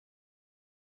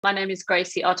My name is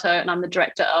Gracie Otto, and I'm the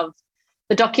director of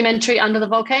the documentary Under the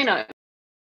Volcano.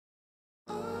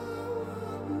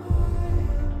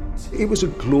 It was a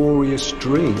glorious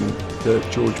dream that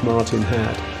George Martin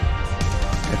had.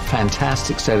 A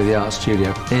fantastic state-of-the-art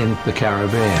studio in the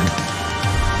Caribbean.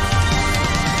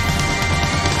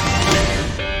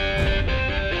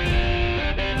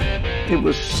 It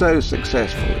was so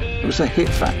successful. It was a hit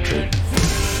factory.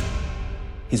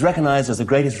 He's recognised as the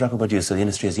greatest record producer the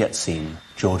industry has yet seen,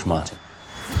 George Martin.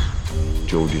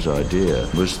 George's idea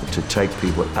was to take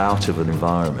people out of an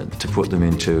environment, to put them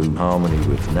into harmony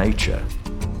with nature.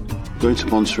 Going to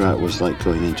Montserrat was like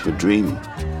going into a dream.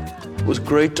 It was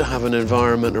great to have an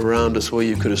environment around us where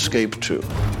you could escape to.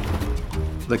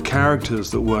 The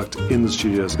characters that worked in the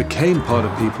studios became part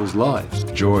of people's lives.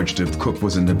 George, the cook,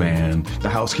 was in the band. The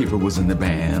housekeeper was in the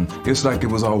band. It's like it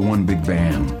was all one big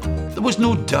band. There was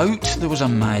no doubt there was a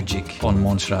magic on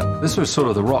Montserrat. This was sort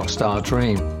of the rock star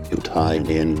dream. You tie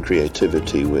in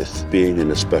creativity with being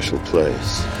in a special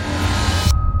place.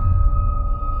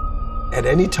 At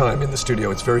any time in the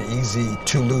studio, it's very easy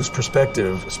to lose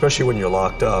perspective, especially when you're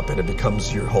locked up and it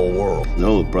becomes your whole world.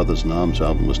 No, Brothers in Arms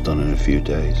album was done in a few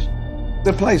days.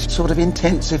 The place sort of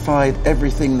intensified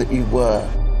everything that you were.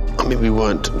 I mean, we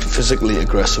weren't physically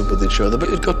aggressive with each other, but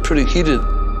it got pretty heated.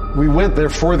 We went there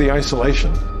for the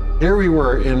isolation. Here we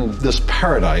were in this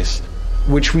paradise,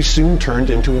 which we soon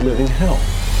turned into a living hell.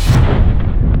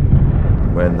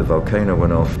 When the volcano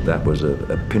went off, that was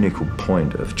a pinnacle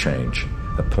point of change,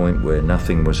 a point where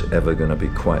nothing was ever going to be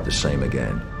quite the same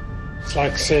again. It's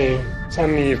like seeing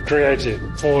something you've created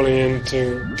falling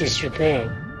into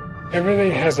disrepair.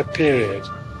 Everything has a period.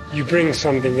 You bring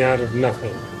something out of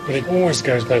nothing, but it always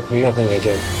goes back to nothing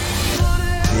again.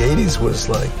 The 80s was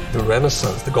like the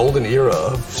Renaissance, the golden era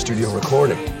of studio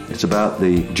recording. It's about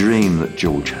the dream that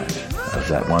George had of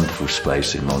that wonderful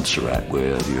space in Montserrat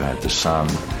where you had the sun,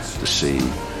 the sea,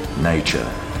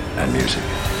 nature, and music.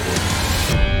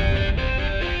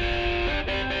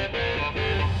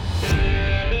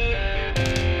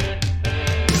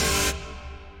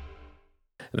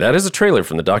 That is a trailer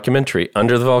from the documentary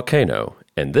Under the Volcano,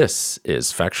 and this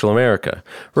is Factual America.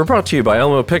 We're brought to you by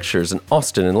Alamo Pictures, an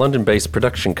Austin and London-based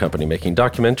production company making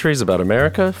documentaries about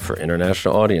America for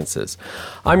international audiences.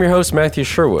 I'm your host, Matthew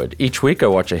Sherwood. Each week I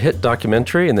watch a hit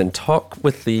documentary and then talk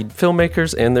with the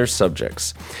filmmakers and their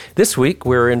subjects. This week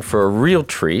we're in for a real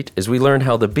treat as we learn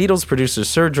how the Beatles producer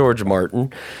Sir George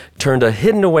Martin turned a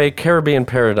hidden-away Caribbean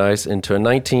paradise into a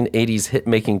 1980s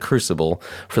hit-making crucible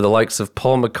for the likes of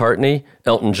Paul McCartney,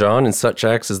 Elton John, and such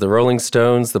acts as the Rolling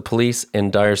Stones, the Police,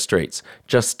 and Dire Straits,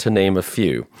 just to name a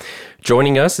few.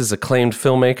 Joining us is acclaimed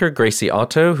filmmaker Gracie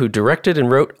Otto, who directed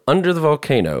and wrote Under the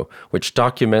Volcano, which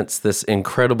documents this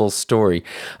incredible story.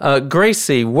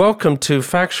 Gracie, welcome to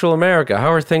Factual America.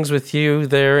 How are things with you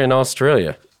there in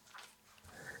Australia?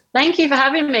 Thank you for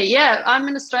having me. Yeah, I'm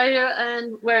in Australia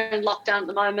and we're in lockdown at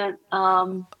the moment,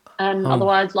 and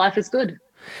otherwise life is good.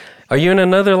 Are you in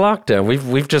another lockdown?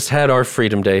 We've just had our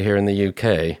Freedom Day here in the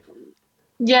UK.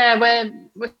 Yeah, we're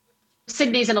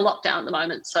Sydney's in a lockdown at the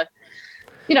moment, so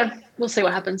we'll see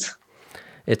what happens.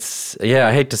 I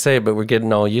hate to say it, but we're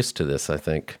getting all used to this, I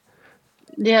think.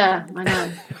 Yeah, I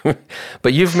know.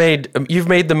 But you've made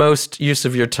the most use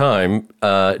of your time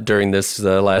during this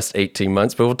last 18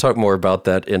 months. But we'll talk more about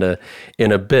that in a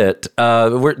bit.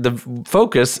 The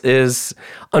focus is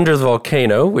Under the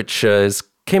Volcano, which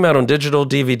came out on digital,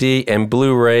 DVD, and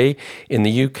Blu-ray in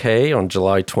the UK on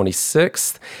July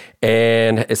 26th,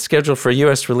 and is scheduled for a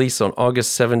US release on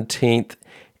August 17th.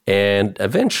 And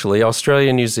eventually Australia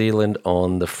and New Zealand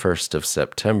on the 1st of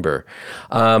September.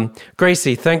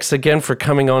 Gracie, thanks again for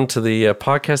coming on to the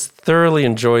podcast. Thoroughly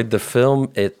enjoyed the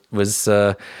film. It was,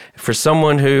 for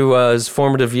someone whose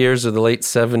formative years are the late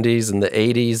 70s and the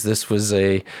 80s, this was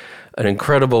an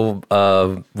incredible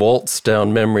waltz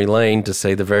down memory lane, to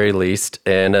say the very least,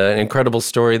 and an incredible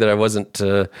story that I wasn't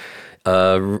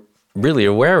really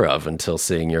aware of until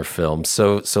seeing your film.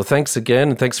 So thanks again,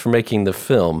 and thanks for making the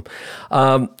film.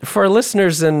 For our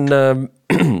listeners and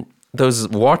those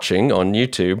watching on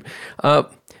YouTube,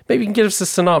 maybe you can give us a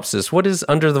synopsis. What is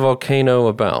Under the Volcano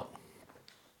about?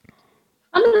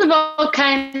 Under the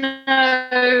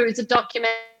Volcano is a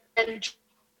documentary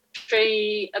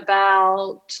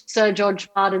about Sir George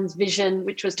Martin's vision,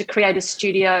 which was to create a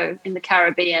studio in the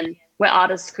Caribbean where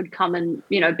artists could come and,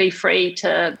 be free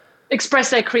to express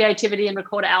their creativity and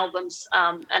record albums.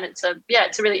 And it's a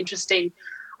really interesting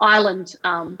island.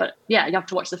 But you have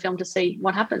to watch the film to see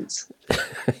what happens.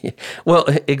 Well,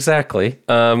 exactly.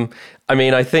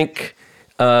 I think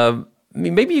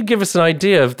maybe you give us an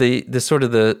idea of the sort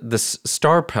of the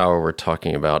star power we're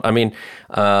talking about.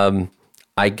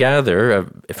 I gather,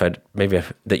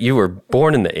 that you were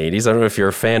born in the 80s. I don't know if you're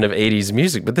a fan of 80s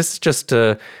music, but this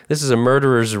is a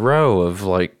murderer's row of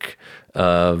like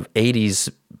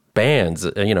 80s bands,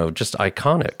 just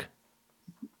iconic.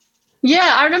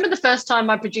 Yeah, I remember the first time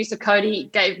my producer Cody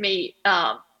gave me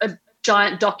a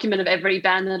giant document of every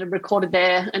band that had recorded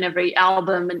there and every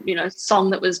album and,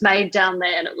 song that was made down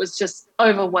there. And it was just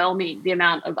overwhelming, the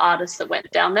amount of artists that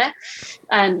went down there.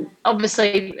 And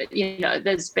obviously,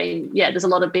 there's a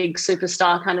lot of big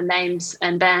superstar kind of names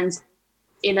and bands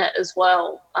in it as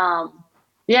well.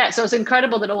 So it's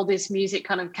incredible that all this music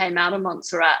kind of came out of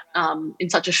Montserrat in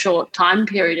such a short time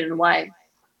period in a way.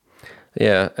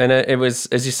 Yeah, and it was,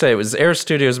 as you say, it was Air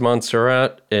Studios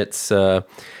Montserrat. It's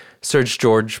Serge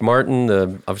George Martin,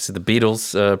 obviously the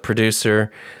Beatles producer.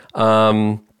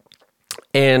 And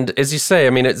as you say, I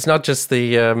mean, it's not just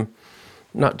the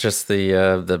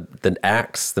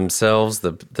acts themselves,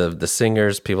 the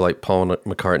singers, people like Paul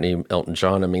McCartney, Elton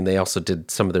John. I mean, they also did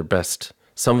some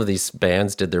of these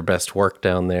bands did their best work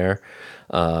down there.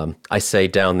 I say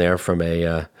down there from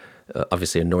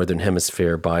obviously a Northern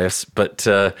Hemisphere bias, but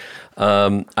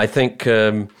I think,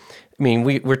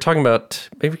 we're talking about,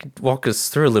 maybe you could walk us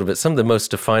through a little bit, some of the most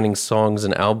defining songs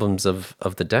and albums of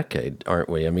the decade, aren't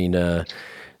we? I mean,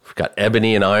 we've got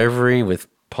Ebony and Ivory with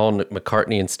Paul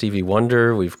McCartney and Stevie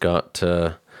Wonder. We've got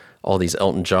all these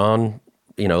Elton John,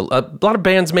 a lot of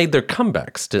bands made their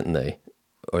comebacks, didn't they?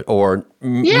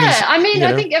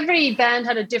 I think every band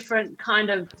had a different kind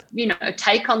of,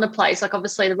 take on the place. Like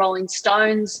obviously the Rolling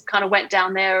Stones kind of went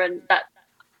down there and that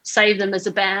saved them as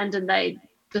a band, and they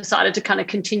decided to kind of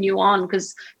continue on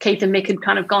because Keith and Mick had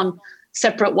kind of gone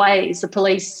separate ways. The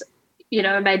Police,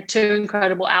 made 2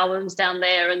 incredible albums down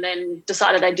there and then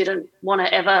decided they didn't want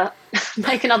to ever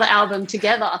make another album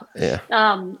together. Yeah.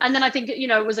 And then I think,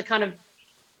 it was a kind of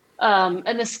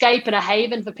an escape and a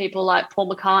haven for people like Paul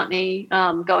McCartney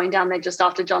going down there just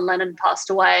after John Lennon passed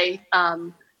away.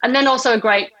 And then also a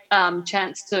great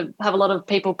chance to have a lot of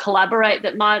people collaborate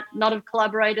that might not have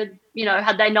collaborated,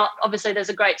 had they not. Obviously, there's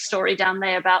a great story down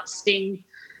there about Sting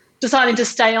deciding to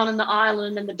stay on in the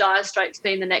island and the Dire Straits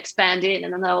being the next band in.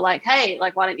 And then they were like, hey,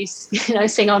 like, why don't you,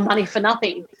 sing on Money for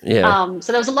Nothing? Yeah.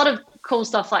 So there was a lot of cool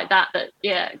stuff like that,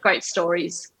 great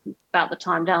stories about the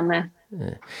time down there.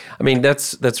 Yeah. I mean,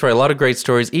 that's right. A lot of great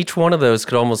stories. Each one of those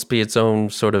could almost be its own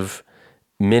sort of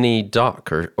mini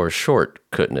doc or short,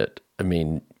 couldn't it? I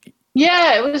mean...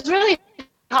 Yeah, it was really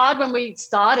hard when we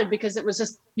started because it was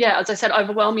just, as I said,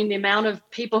 overwhelming, the amount of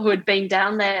people who had been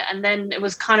down there. And then it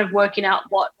was kind of working out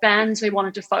what bands we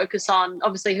wanted to focus on,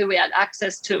 obviously who we had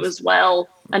access to as well,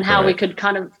 and how we could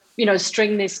kind of,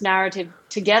 string this narrative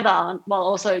together while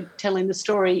also telling the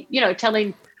story,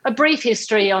 telling a brief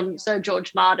history on Sir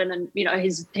George Martin and,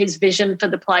 his vision for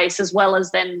the place, as well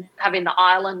as then having the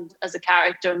island as a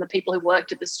character and the people who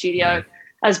worked at the studio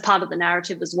as part of the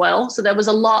narrative as well. So there was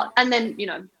a lot. And then,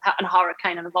 a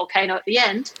hurricane and a volcano at the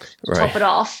end to top it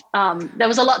off. There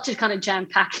was a lot to kind of jam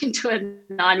pack into a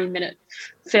 90-minute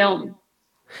film.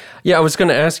 Yeah, I was going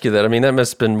to ask you that. I mean, that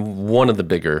must have been one of the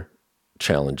bigger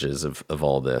challenges of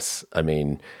all this. I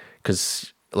mean,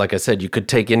 because... like I said, you could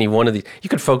take any one of you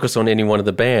could focus on any one of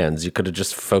the bands. You could have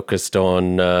just focused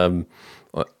on...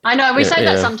 I know, we say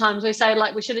that sometimes. We say,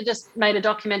 like, we should have just made a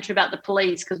documentary about the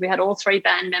Police because we had all 3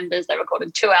 band members. They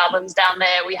recorded 2 albums down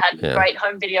there. We had great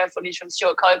home video footage from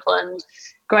Stuart Copeland,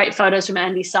 great photos from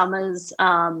Andy Summers.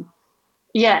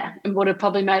 It would have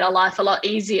probably made our life a lot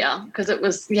easier because it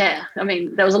was, there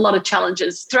was a lot of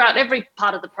challenges throughout every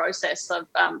part of the process of,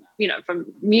 from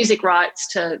music rights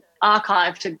to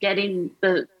archive to getting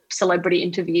the celebrity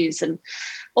interviews and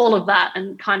all of that,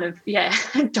 and kind of,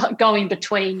 going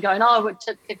between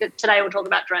today we'll talk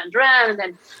about Duran Duran and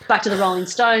then back to the Rolling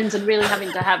Stones, and really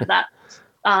having to have that,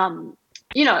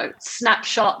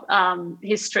 snapshot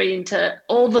history into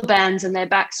all the bands and their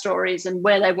backstories and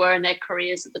where they were in their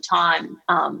careers at the time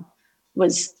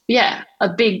was, a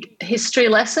big history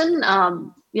lesson.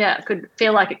 It could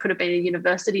feel like it could have been a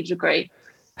university degree.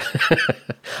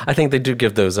 I think they do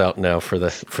give those out now for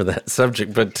that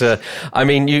subject, but I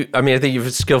think you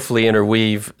skillfully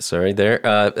interweave.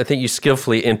 I think you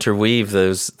skillfully interweave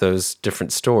those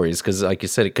different stories because, like you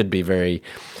said, it could be very.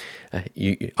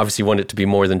 You obviously want it to be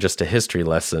more than just a history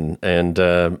lesson, and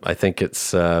I think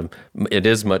it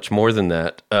is much more than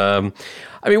that.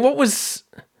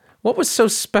 What was so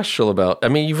special about? I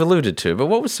mean, you've alluded to it, but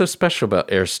what was so special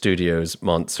about Air Studios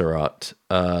Montserrat?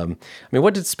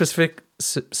 What did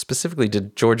specifically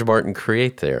did George Martin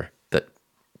create there that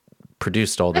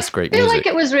produced all this great music? I feel like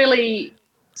it was really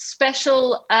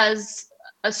special as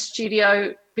a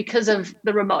studio because of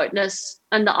the remoteness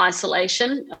and the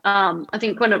isolation. I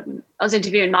think when I was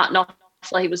interviewing Martin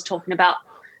Knopfler, he was talking about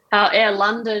how Air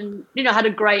London, had a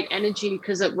great energy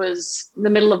because it was in the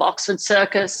middle of Oxford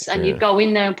Circus, and you'd go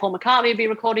in there and Paul McCartney would be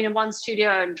recording in one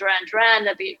studio and Duran Duran,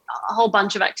 there'd be a whole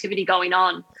bunch of activity going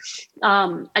on.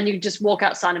 And you just walk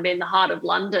outside and be in the heart of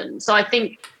London. So I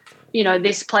think,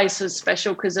 this place was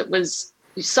special because it was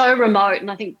so remote, and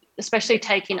I think especially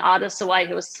taking artists away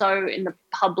who are so in the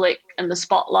public and the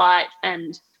spotlight,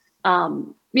 and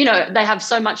they have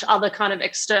so much other kind of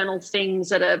external things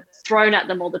that are thrown at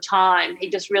them all the time. He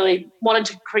just really wanted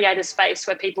to create a space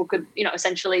where people could,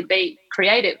 essentially be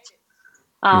creative,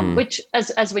 which,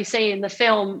 as we see in the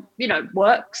film,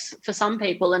 works for some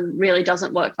people and really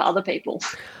doesn't work for other people.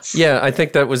 Yeah, I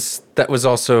think that was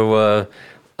also,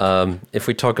 if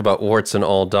we talk about warts and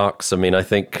all docs, I mean, I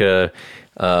think, it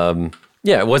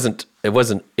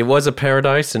was a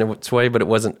paradise in its way, but it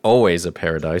wasn't always a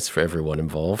paradise for everyone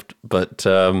involved. But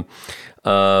I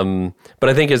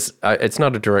think it's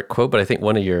not a direct quote, but I think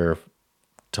one of your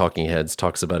talking heads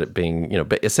talks about it being,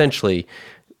 essentially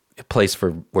a place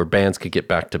where bands could get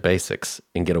back to basics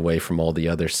and get away from all the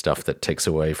other stuff that takes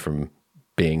away from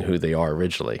being who they are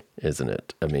originally, isn't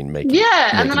it? I mean, making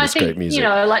and then I think, music.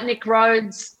 Like Nick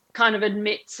Rhodes kind of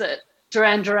admits that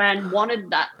Duran Duran wanted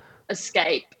that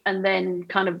escape, and then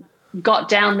kind of got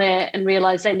down there and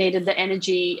realized they needed the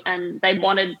energy, and they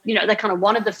wanted, they kind of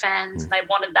wanted the fans, and they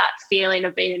wanted that feeling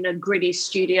of being in a gritty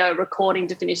studio recording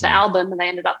to finish the album, and they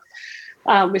ended up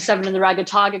with Seven and the Ragged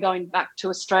Tiger going back to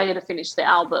Australia to finish the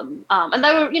album. And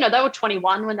they were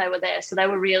 21 when they were there, so they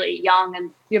were really young.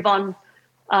 And Yvonne,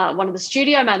 one of the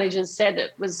studio managers, said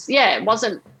it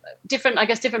wasn't different, I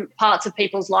guess, different parts of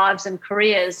people's lives and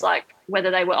careers, like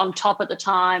whether they were on top at the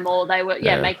time or they were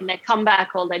making their comeback,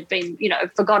 or they'd been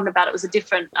forgotten about. It was a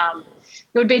different it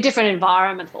would be a different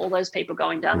environment for all those people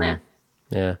going down there.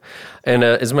 Yeah. And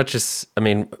as much as, I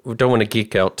mean, we don't want to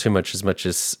geek out too much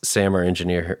as Sam, our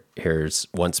engineer here,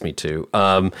 wants me to,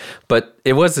 but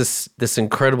it was this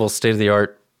incredible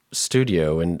state-of-the-art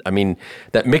studio. And I mean,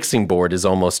 that mixing board is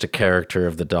almost a character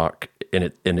of the doc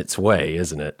in its way,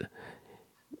 isn't it?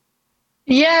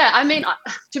 Yeah, I mean,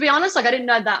 to be honest, I didn't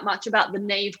know that much about the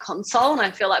Neve console, and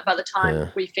I feel like by the time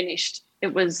we finished,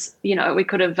 it was, we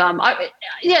could have,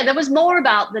 there was more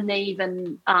about the Neve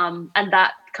and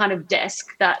that kind of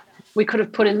desk that we could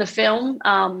have put in the film.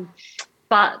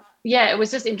 But yeah, it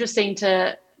was just interesting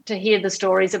to hear the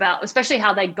stories about, especially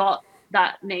how they got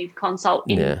that Neve console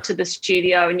into the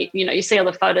studio, and you see all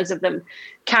the photos of them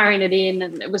carrying it in,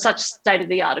 and it was such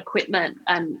state-of-the-art equipment,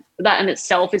 and that in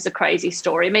itself is a crazy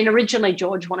story. I mean, originally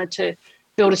George wanted to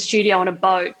build a studio on a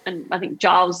boat, and I think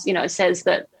Giles, says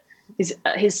that his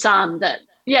son, that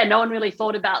no one really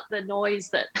thought about the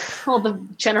noise that all the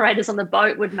generators on the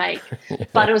boat would make.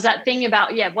 But it was that thing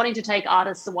about wanting to take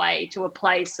artists away to a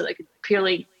place so they could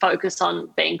purely focus on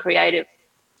being creative.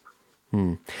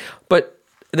 But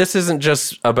this isn't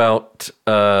just about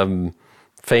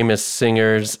famous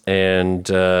singers and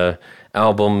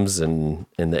albums in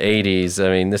the 80s. I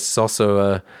mean, this is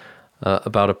also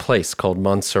about a place called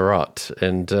Montserrat.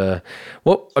 And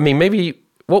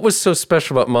what was so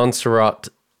special about Montserrat?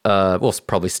 Well,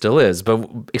 probably still is, but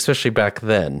especially back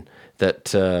then,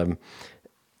 that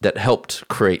helped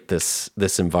create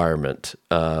this environment.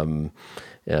 Because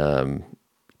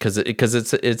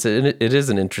it is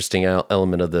an interesting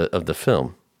element of the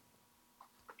film.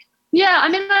 Yeah, I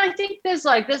mean, I think there's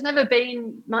never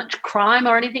been much crime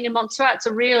or anything in Montserrat. It's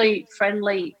a really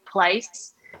friendly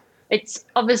place. It's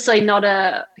obviously not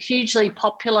a hugely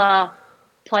popular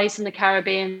place in the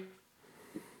Caribbean,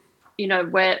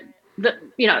 where I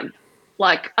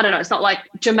don't know, it's not like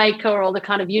Jamaica or all the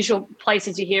kind of usual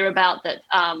places you hear about that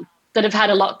have had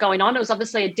a lot going on. It was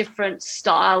obviously a different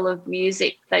style of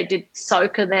music. They did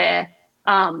soca there.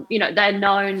 They're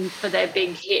known for their big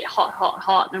hit, Hot, Hot,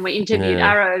 Hot. And we interviewed,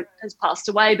 Arrow has passed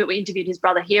away, but we interviewed his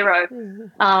brother Hero.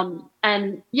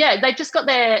 They just got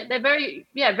they're very,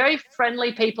 very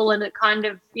friendly people. And it kind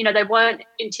of, they weren't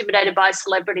intimidated by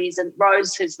celebrities. And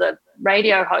Rose, who's the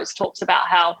radio host, talks about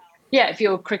how, if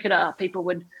you're a cricketer, people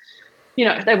would,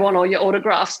 they want all your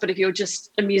autographs, but if you're just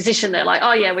a musician, they're like,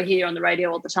 oh yeah, we're here on the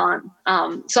radio all the time.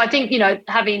 So I think,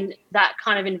 having that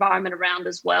kind of environment around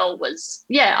as well was,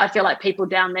 I feel like people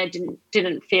down there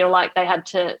didn't feel like they had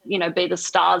to, be the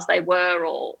stars they were,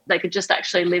 or they could just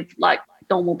actually live like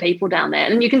normal people down there.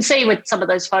 And you can see with some of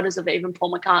those photos of even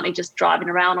Paul McCartney just driving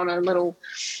around on a little,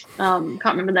 can't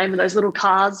remember the name of those little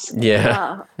cars.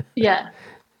 Yeah,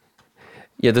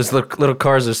 those little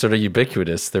cars are sort of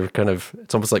ubiquitous. They're kind of,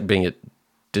 it's almost like being at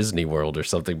Disney World or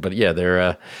something. But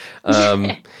they're,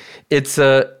 it's,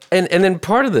 And then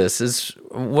part of this is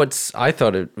I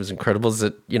thought it was incredible is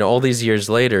that, all these years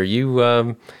later,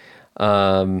 you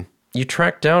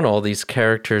track down all these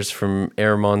characters from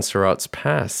Air Montserrat's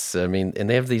past. I mean, and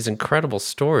they have these incredible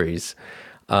stories,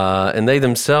 and they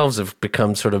themselves have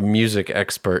become sort of music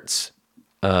experts,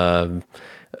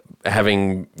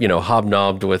 having,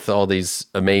 hobnobbed with all these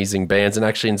amazing bands and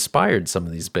actually inspired some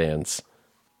of these bands.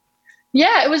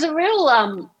 Yeah, it was a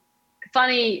real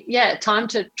funny, time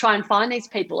to try and find these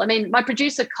people. I mean, my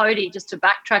producer, Cody, just to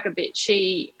backtrack a bit,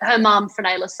 her mum,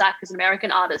 Fenella Sack, is an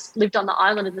American artist, lived on the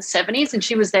island in the 70s, and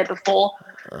she was there before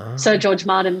Sir George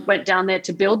Martin went down there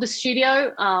to build the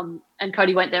studio, and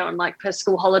Cody went there on, like, her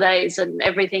school holidays and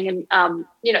everything. And,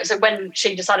 so when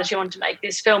she decided she wanted to make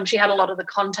this film, she had a lot of the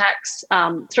contacts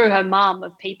through her mum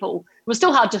of people. It was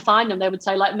still hard to find them. They would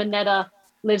say, like, Minetta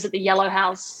lives at the Yellow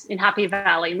House in Happy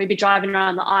Valley, and we'd be driving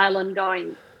around the island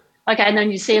going, okay, and then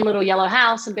you see a little yellow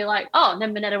house and be like, oh, and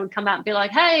then Minetta would come out and be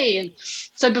like, hey. And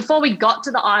so before we got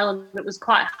to the island, it was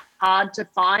quite hard to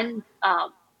find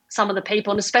some of the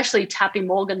people, and especially Tappy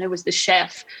Morgan, who was the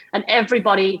chef, and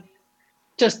everybody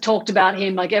just talked about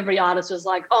him. Like, every artist was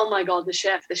like, oh my God, the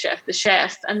chef, the chef, the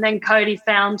chef. And then Cody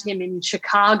found him in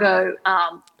Chicago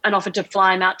and offered to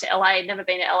fly him out to LA. He'd never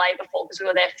been to LA before because we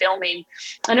were there filming.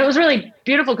 And it was really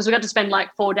beautiful because we got to spend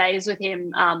like 4 days with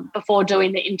him before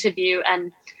doing the interview.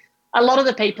 And a lot of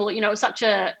the people, it was such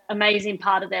an amazing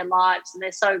part of their lives, and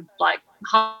they're so, like,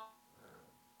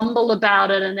 humble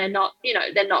about it, and they're not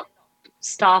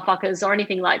star fuckers or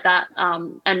anything like that.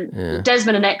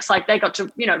 Desmond and X, like, they got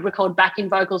to, record backing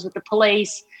vocals with the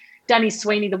Police. Danny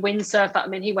Sweeney, the windsurfer, I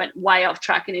mean, he went way off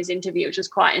track in his interview, which was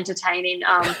quite entertaining.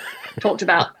 Talked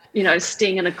about,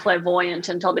 Sting and a clairvoyant,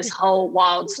 and told this whole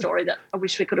wild story that I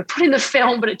wish we could have put in the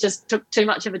film, but it just took too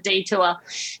much of a detour.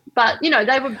 But,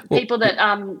 they were people that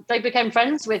they became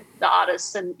friends with the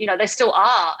artists, and, they still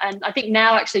are. And I think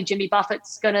now actually Jimmy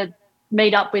Buffett's going to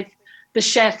meet up with the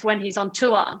chef when he's on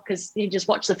tour, because he just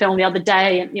watched the film the other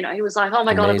day, and, he was like, oh,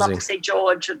 my God, I'd love to see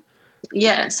George. And,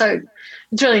 so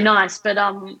it's really nice. But,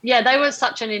 they were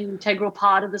such an integral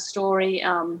part of the story.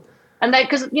 And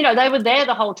because, they were there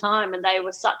the whole time, and they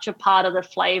were such a part of the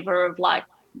flavour of, like,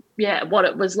 what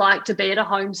it was like to be at a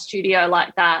home studio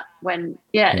like that when,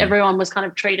 everyone was kind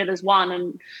of treated as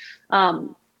one,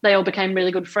 and they all became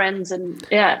really good friends, and,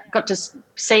 got to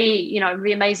see, it'd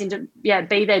be amazing to,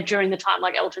 be there during the time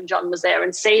like Elton John was there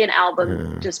and see an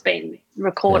album just being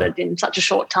recorded in such a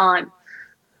short time.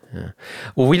 Yeah.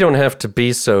 Well, we don't have to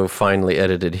be so finely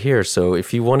edited here. So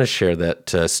if you want to share that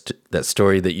that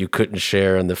story that you couldn't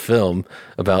share in the film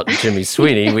about Jimmy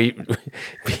Sweeney, we'd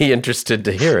be interested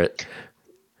to hear it.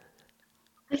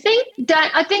 I think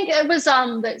it was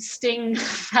that Sting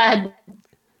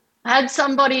had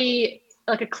somebody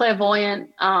like a clairvoyant,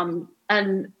 and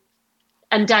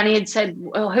Danny had said,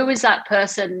 well, who is that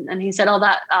person? And he said, oh,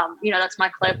 that that's my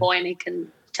clairvoyant. He can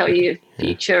tell you your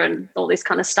future and all this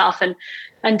kind of stuff.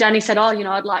 And Danny said, oh,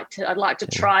 I'd like to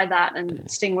try that. And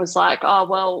Sting was like, oh,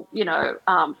 well,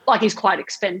 like, he's quite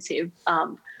expensive.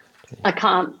 I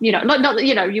can't, not that,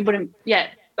 you wouldn't be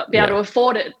able to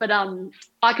afford it, but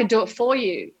I could do it for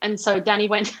you. And so Danny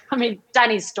went,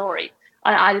 Danny's story,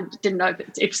 I didn't know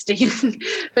if Sting,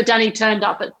 but Danny turned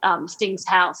up at Sting's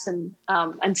house, and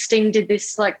Sting did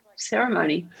this, like,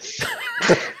 ceremony.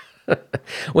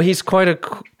 Well, he's quite a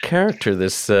character,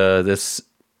 this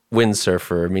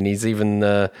windsurfer. I mean, he's even,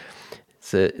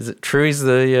 is it true he's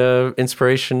the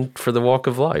inspiration for The Walk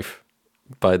of Life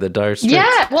by the Dire Straits?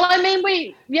 Yeah, well, I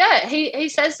mean, he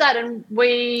says that, and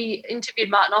we interviewed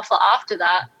Martin Offler after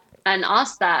that and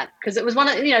asked that, because it was one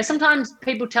of, sometimes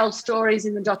people tell stories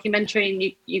in the documentary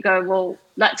and you go, well,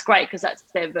 that's great because that's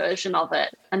their version of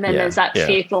it. And then there's that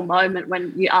fearful moment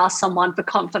when you ask someone for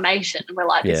confirmation, and we're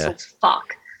like, this will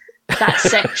fuck that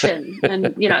section.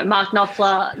 And, Mark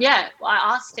Knopfler, I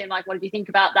asked him, like, what did you think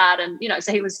about that? And,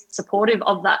 so he was supportive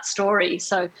of that story.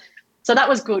 So that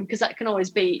was good, because that can always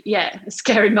be, a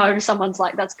scary moment. Someone's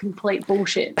like, that's complete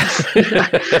bullshit.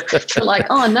 You're like,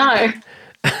 oh, no.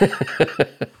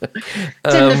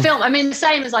 It's in the film. I mean, the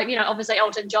same as, like, obviously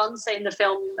Elton John's seen the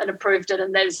film and approved it.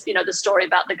 And there's, the story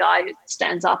about the guy who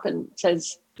stands up and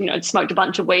says, smoked a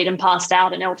bunch of weed and passed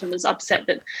out. And Elton was upset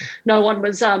that no one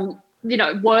was,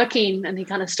 working, and he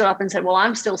kind of stood up and said, well,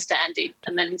 I'm still standing.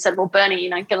 And then he said, well, Bernie,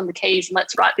 get on the keys and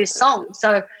let's write this song.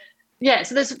 So,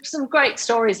 so there's some great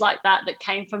stories like that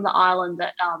came from the island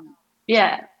that,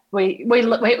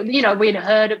 we'd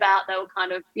heard about. They were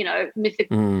kind of,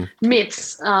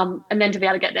 myths, and then to be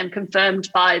able to get them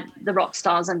confirmed by the rock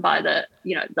stars and by the,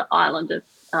 the island of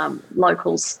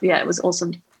locals. Yeah, it was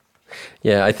awesome.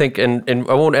 Yeah, I think, and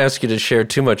I won't ask you to share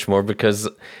too much more because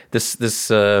this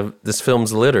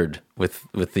film's littered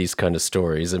with these kind of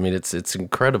stories. I mean, it's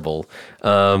incredible,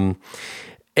 and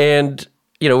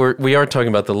we are talking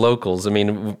about the locals. I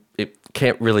mean, it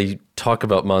can't really talk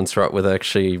about Montserrat with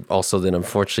actually also then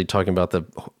unfortunately talking about the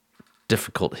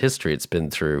difficult history it's been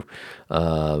through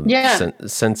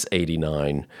since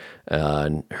 '89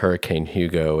 and Hurricane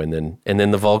Hugo, and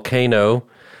then the volcano,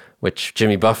 which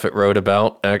Jimmy Buffett wrote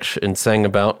about and sang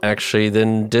about, actually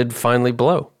then did finally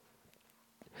blow.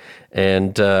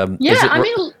 And I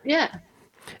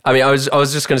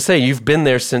was just going to say, you've been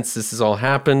there since this has all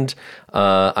happened.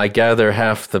 I gather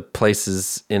half the place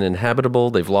is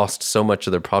uninhabitable. They've lost so much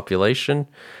of their population.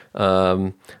 I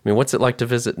mean, what's it like to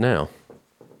visit now?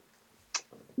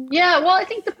 Yeah, well, I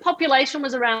think the population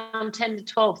was around 10 to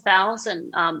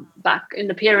 12,000 back in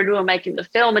the period we were making the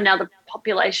film, and now the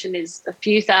population is a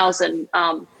few thousand.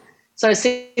 So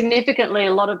significantly,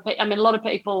 a lot of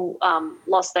people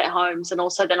lost their homes, and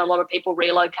also then a lot of people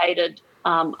relocated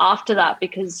after that,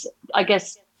 because I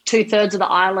guess 2/3 of the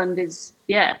island is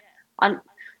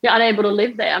unable to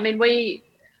live there. I mean, we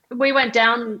went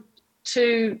down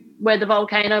to where the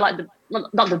volcano,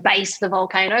 not the base of the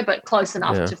volcano, but close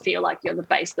enough to feel like you're the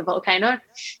base of the volcano.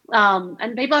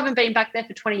 And people haven't been back there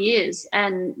for 20 years.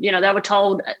 And, they were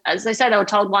told, as they say, they were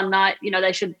told one night,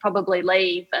 they should probably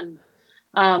leave. And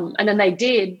then they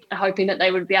did, hoping that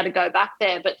they would be able to go back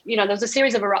there. But, there was a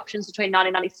series of eruptions between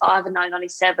 1995 and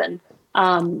 1997.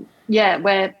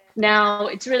 Where now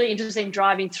it's really interesting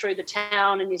driving through the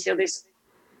town and you see all this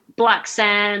black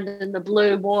sand and the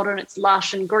blue water, and it's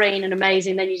lush and green and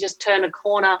amazing. Then you just turn a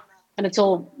corner and it's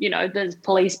all, there's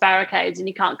police barricades and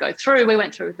you can't go through. We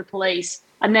went through with the police.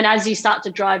 And then as you start to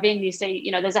drive in, you see,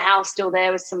 there's a house still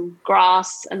there with some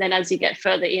grass. And then as you get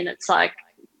further in, it's like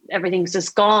everything's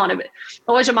just gone. It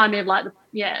always reminded me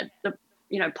of the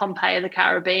Pompeii of the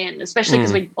Caribbean, especially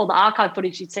because all the archive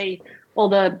footage, you'd see all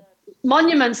the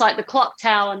monuments like the clock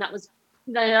tower, and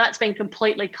that's been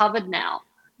completely covered now.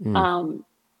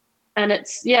 And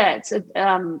it's a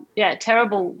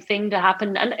terrible thing to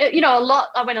happen. And,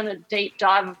 I went on a deep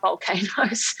dive of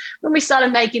volcanoes when we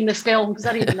started making the film, because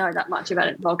I didn't know that much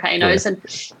about volcanoes. And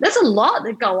there's a lot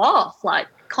that go off, like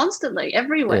constantly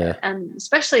everywhere, and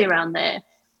especially around there.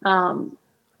 And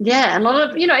a lot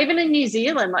of, even in New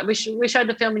Zealand, like we showed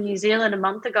the film in New Zealand a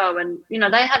month ago, and,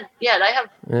 they have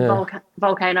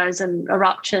volcanoes and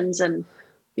eruptions. And,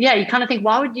 you kind of think,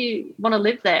 why would you want to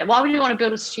live there? Why would you want to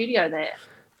build a studio there?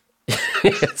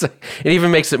 It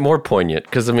even makes it more poignant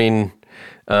because, I mean,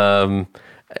 and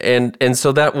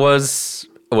so that was,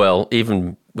 well,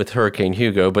 even with Hurricane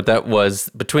Hugo, but that was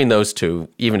between those two.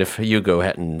 Even if Hugo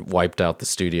hadn't wiped out the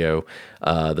studio,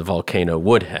 the volcano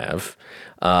would have.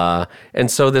 And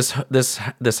so this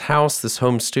house, this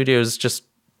home studio is just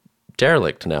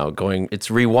derelict now. It's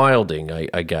rewilding,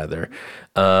 I gather.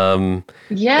 And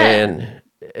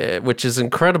which is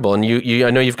incredible. And you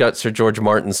I know you've got Sir George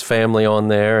Martin's family on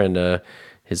there, and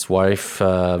his wife.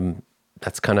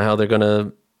 That's kind of how they're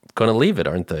gonna leave it,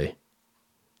 aren't they?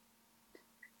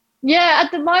 Yeah,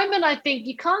 at the moment, I think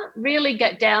you can't really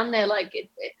get down there. Like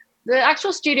the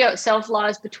actual studio itself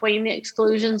lies between the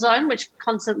exclusion zone, which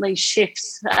constantly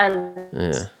shifts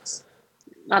as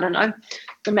I don't know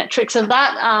the metrics of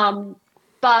that.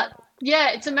 But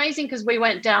yeah, it's amazing because we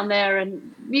went down there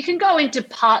and you can go into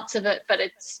parts of it, but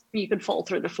you could fall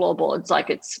through the floorboards,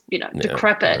 like it's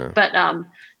decrepit. Yeah. But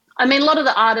I mean, a lot of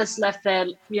the artists left their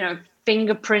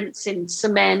fingerprints in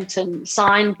cement and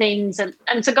sign things, and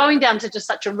so going down to just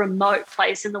such a remote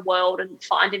place in the world and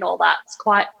finding all that, it's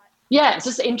quite it's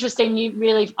just interesting.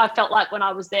 I felt like when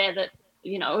I was there that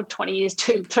 30 years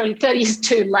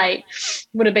too late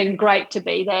would have been great to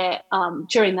be there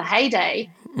during the heyday.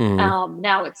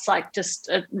 Now it's like just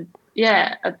a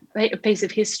piece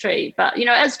of history. But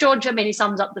as George, he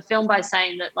sums up the film by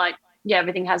saying that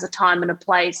everything has a time and a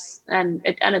place, and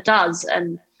it does.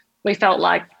 And we felt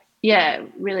like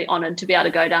really honoured to be able to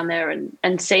go down there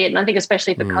and see it. And I think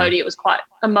especially for Cody, it was quite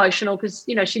emotional because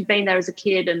she'd been there as a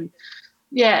kid, and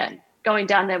going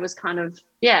down there was kind of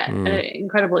an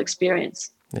incredible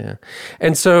experience. Yeah.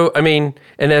 And so, I mean,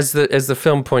 and as the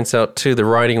film points out too, the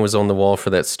writing was on the wall for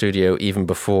that studio even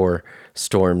before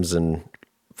storms and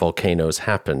volcanoes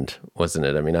happened, wasn't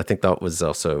it? I mean, I think that was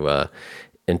also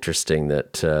interesting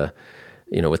that,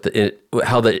 with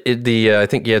I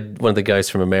think you had one of the guys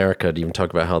from America to even talk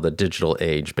about how the digital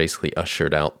age basically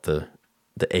ushered out the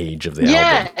age of the album.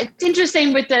 Yeah, it's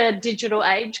interesting with the digital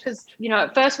age because,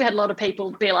 at first we had a lot of people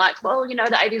be like, well, the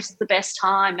 80s is the best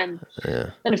time. And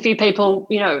then a few people,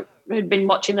 who'd been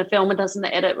watching the film and does in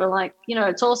the edit were like,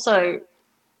 it's also,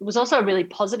 was also a really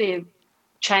positive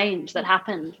change that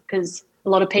happened, because a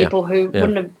lot of people who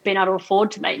wouldn't have been able to afford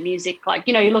to make music, like,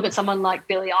 you know, you look at someone like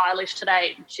Billie Eilish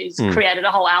today, she's created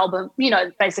a whole album, you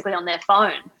know, basically on their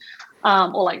phone,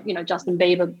 or like, you know, Justin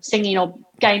Bieber singing or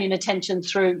gaining attention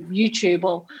through YouTube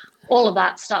or all of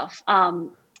that stuff.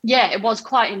 It was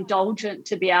quite indulgent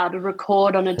to be able to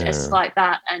record on a desk like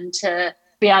that, and to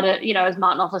be able to, you know, as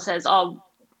Martin Knopfler says,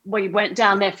 we went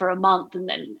down there for a month and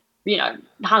then, you know,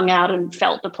 hung out and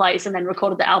felt the place and then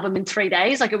recorded the album in 3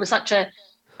 days. Like, it was such a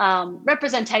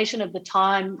representation of the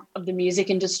time of the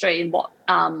music industry and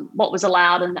what was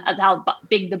allowed and how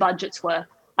big the budgets were.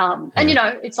 And, you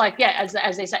know, it's like, as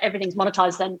they say, everything's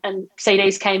monetized and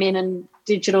CDs came in and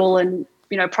digital and,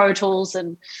 you know, Pro Tools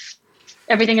and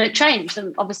everything, and it changed.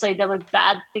 And obviously there were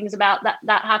bad things about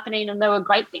that happening, and there were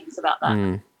great things about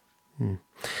that.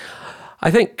 I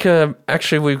think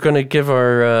actually we're going to give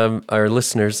our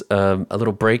listeners a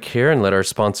little break here and let our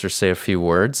sponsors say a few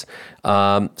words.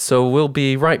 So we'll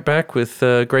be right back with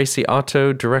Gracie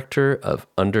Otto, director of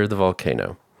Under the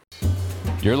Volcano.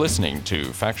 You're listening to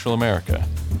Factual America.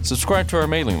 Subscribe to our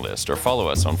mailing list or follow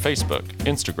us on Facebook,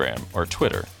 Instagram, or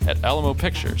Twitter at Alamo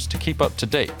Pictures to keep up to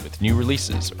date with new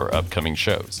releases or upcoming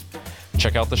shows.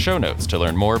 Check out the show notes to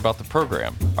learn more about the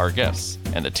program, our guests,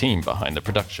 and the team behind the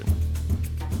production.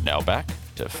 Now back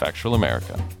to Factual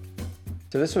America.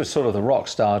 So this was sort of the rock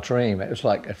star dream. It was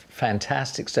like a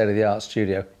fantastic state-of-the-art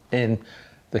studio in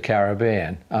the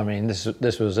Caribbean. I mean, this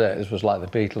was it. This was like the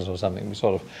Beatles or something. We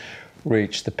sort of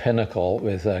reached the pinnacle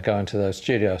with going to those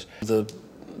studios.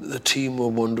 The team were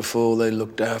wonderful. They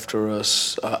looked after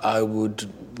us. I would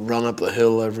run up the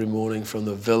hill every morning from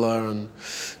the villa and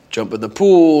jump in the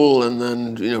pool, and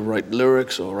then, you know, write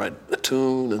lyrics or write a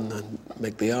tune and then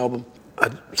make the album. I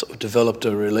sort of developed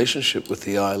a relationship with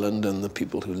the island and the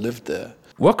people who lived there.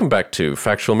 Welcome back to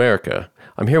Factual America.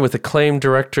 I'm here with acclaimed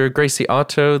director Gracie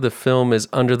Otto. The film is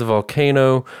Under the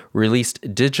Volcano, released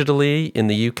digitally in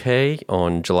the UK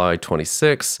on July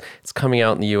 26th. It's coming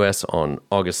out in the US on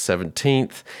August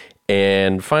 17th,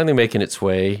 and finally making its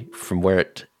way from where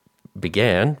it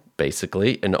began,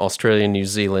 basically, in Australia and New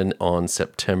Zealand on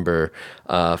September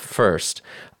 1st.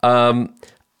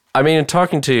 I mean, in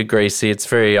talking to you, Gracie, it's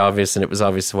very obvious, and it was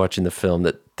obvious watching the film,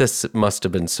 that this must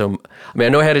have been I mean, I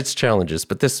know it had its challenges,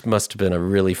 but this must have been a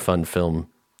really fun film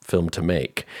to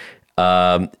make.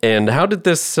 And how did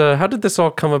this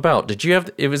all come about?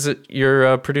 Was it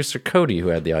your producer Cody who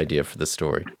had the idea for the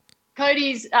story?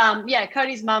 Cody's mum,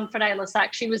 Frenée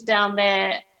Lassac, she was down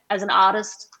there as an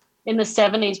artist in the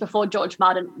 70s before George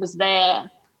Martin was there.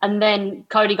 And then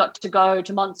Cody got to go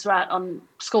to Montserrat on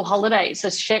school holidays. So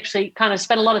she actually kind of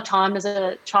spent a lot of time as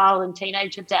a child and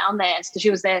teenager down there. So she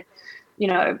was there, you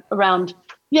know, around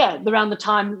the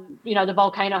time, you know, the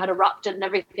volcano had erupted and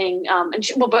everything. And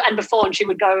she would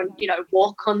go and, you know,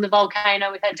 walk on the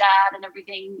volcano with her dad and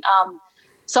everything.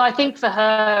 So I think for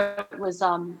her it was,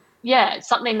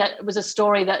 something that was a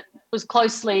story that was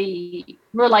closely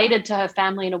related to her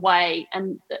family in a way.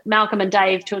 And Malcolm and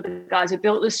Dave, two of the guys who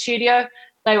built the studio,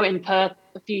 they were in Perth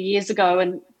a few years ago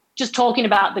and just talking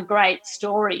about the great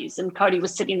stories. And Cody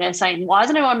was sitting there saying, why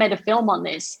hasn't anyone made a film on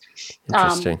this?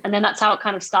 Interesting. And then that's how it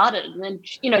kind of started. And then,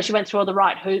 you know, she went through all the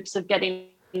right hoops of getting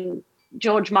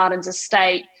George Martin's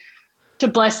estate to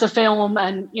bless the film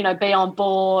and, you know, be on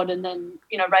board and then,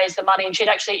 you know, raise the money. And she'd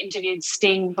actually interviewed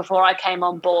Sting before I came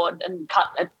on board and cut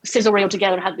a sizzle reel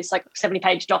together and had this like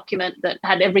 70-page document that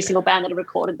had every single band that had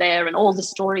recorded there and all the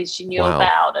stories she knew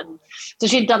about. And so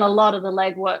she'd done a lot of the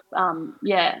legwork,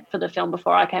 for the film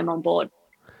before I came on board.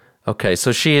 Okay,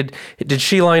 so did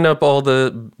she line up all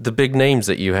the big names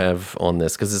that you have on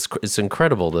this? Because it's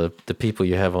incredible, the people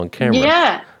you have on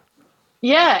camera.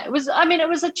 Yeah, it was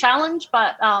a challenge,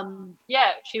 but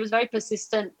she was very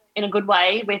persistent in a good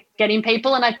way with getting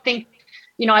people. And I think,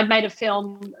 you know, I'd made a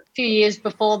film a few years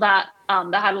before that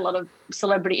that had a lot of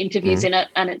celebrity interviews in it,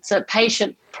 and it's a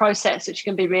patient process, which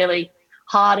can be really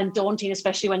hard and daunting,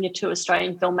 especially when you're two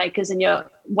Australian filmmakers and you're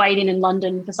waiting in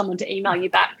London for someone to email you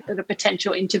back at a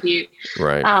potential interview.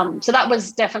 Right. So that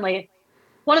was definitely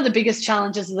one of the biggest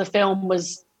challenges of the film,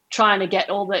 was trying to get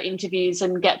all the interviews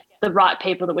and get the right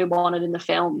people that we wanted in the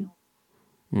film.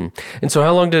 And so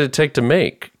how long did it take to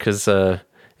make? Because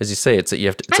as you say, it's a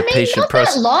patient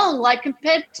process. Not that long, like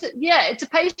compared to, it's a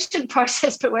patient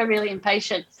process, but we're really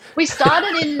impatient. We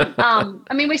started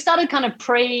we started kind of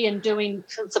and doing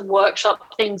some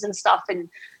workshop things and stuff in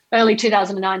early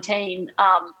 2019.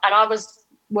 And I was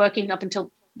working up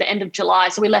until the end of July.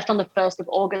 So we left on the 1st of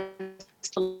August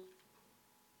to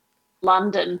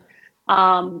London.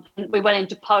 We went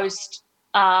into post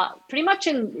pretty much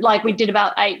in, like, we did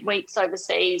about 8 weeks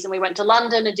overseas, and we went to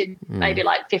London and did maybe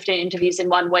like 15 interviews in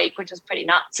 1 week, which was pretty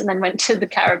nuts, and then went to the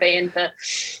Caribbean for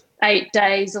 8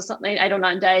 days or something, 8 or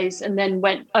 9 days, and then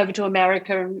went over to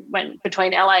America and went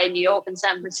between LA and New York and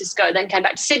San Francisco, then came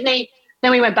back to Sydney.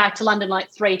 Then we went back to London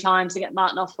like 3 times to get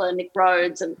Martin Offler, Nick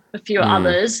Rhodes and a few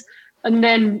others. And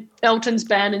then Elton's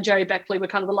band and Jerry Beckley were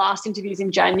kind of the last interviews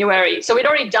in January. So we'd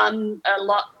already done a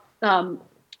lot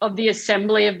of the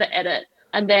assembly of the edit.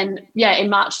 And then, in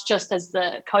March, just as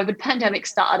the COVID pandemic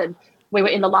started, we were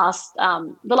in the last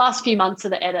few months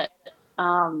of the edit.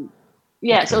 So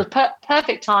it was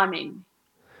perfect timing.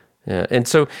 Yeah, and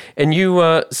so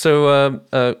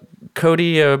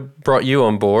Cody brought you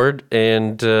on board,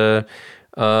 and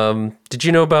did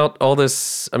you know about all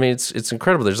this? I mean, it's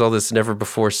incredible. There's all this never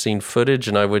before seen footage,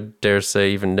 and I would dare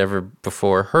say even never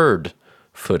before heard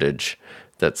footage.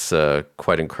 That's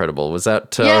quite incredible. Was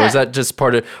that or was that just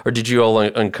part of, or did you all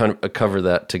uncover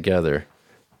that together?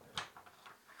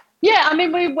 Yeah, I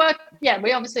mean, we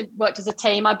obviously worked as a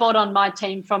team. I brought on my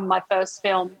team from my first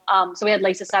film. So we had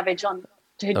Lisa Savage on,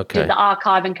 who did the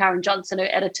archive, and Karen Johnson, who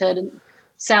edited, and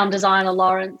sound designer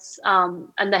Lawrence, and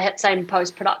the same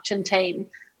post-production team.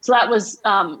 So that was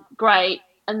great.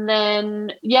 And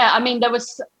then, I mean, there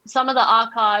was some of the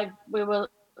archive, we were,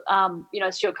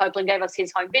 Stuart Copeland gave us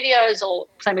his home videos, or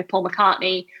same with Paul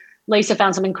McCartney. Lisa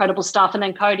found some incredible stuff. And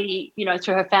then Cody,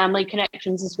 through her family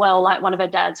connections as well, like one of her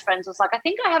dad's friends was like, I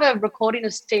think I have a recording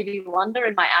of Stevie Wonder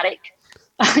in my attic.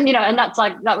 And that's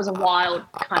like, that was a wild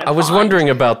kind of I was find. wondering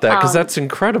about that, because that's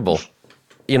incredible.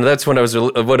 That's what I was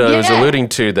alluding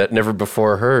to, that never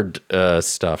before heard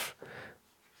stuff.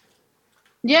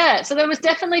 Yeah, so there was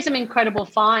definitely some incredible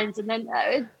finds, and then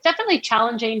it's definitely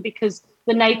challenging because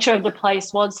the nature of the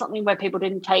place was something where people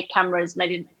didn't take cameras, and they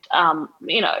didn't,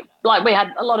 like we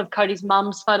had a lot of Cody's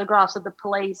mum's photographs of the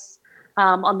police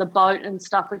on the boat and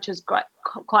stuff, which was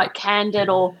quite candid,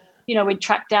 or, we'd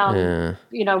track down,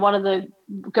 one of the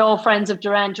girlfriends of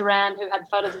Duran Duran who had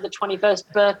photos of the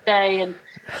 21st birthday, and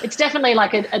it's definitely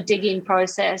like a digging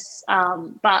process.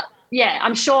 But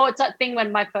I'm sure it's that thing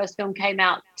when my first film came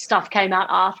out, stuff came out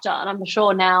after, and I'm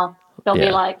sure now there'll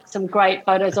be like some great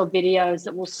photos or videos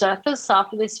that will surface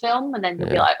after this film, and then you'll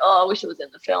be like, oh, I wish it was in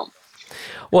the film.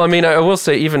 Well, I mean, I will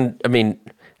say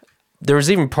there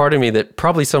was even part of me that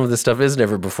probably some of this stuff is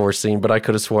never before seen, but I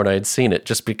could have sworn I had seen it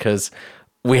just because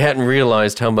we hadn't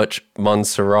realized how much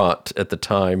Montserrat at the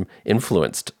time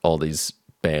influenced all these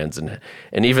bands, and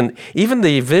even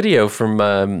the video from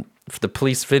the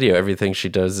police video, Everything She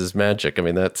Does Is Magic. I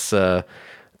mean, that's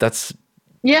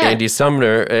Andy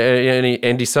Summers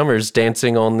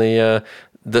dancing on the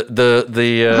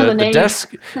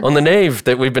desk on the nave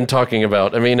that we've been talking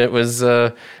about. I mean, it was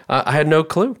I had no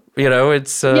clue.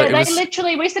 It's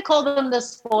literally, we used to call them the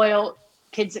spoiled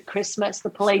kids at Christmas, the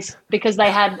police, because we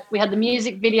had the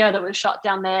music video that was shot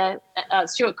down there,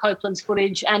 Stuart Copeland's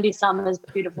footage, Andy Summers'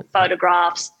 beautiful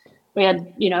photographs. We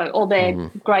had, all their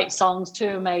great songs, 2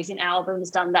 amazing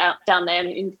albums done down there,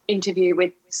 an interview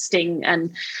with Sting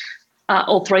and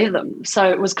all 3 of them. So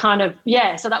it was kind of,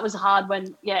 so that was hard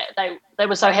when, they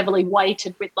were so heavily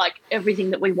weighted with like everything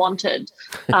that we wanted.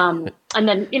 And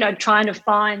then, trying to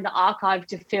find the archive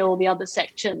to fill the other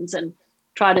sections and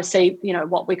try to see,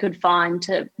 what we could find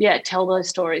to, tell those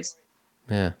stories.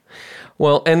 Yeah.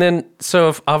 Well, and then,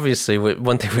 so obviously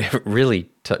one thing we haven't really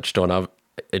touched on,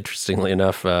 interestingly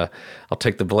enough, I'll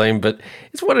take the blame, but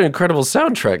it's what an incredible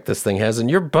soundtrack this thing has,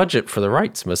 and your budget for the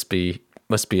rights must be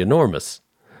enormous.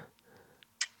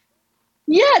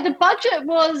 Yeah, the budget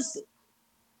was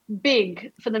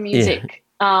big for the music.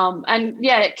 And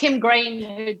Kim Green,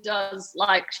 who does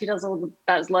all the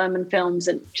Baz Luhrmann films,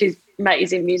 and she's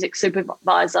amazing music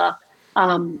supervisor.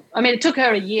 It took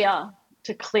her a year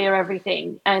to clear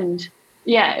everything, and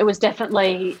it was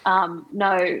definitely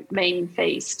no mean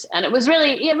feast. And it was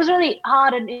really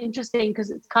hard and interesting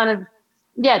because it's kind of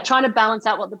trying to balance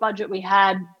out what the budget we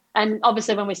had. And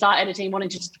obviously when we start editing, wanting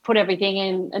to just put everything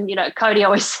in. And, Cody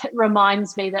always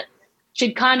reminds me that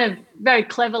she'd kind of very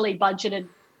cleverly budgeted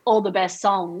all the best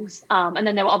songs. And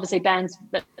then there were obviously bands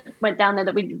that went down there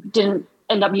that we didn't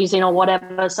end up using or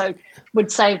whatever, so would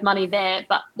save money there.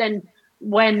 But then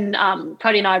when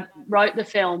Cody and I wrote the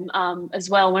film as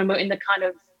well, when we were in the kind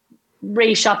of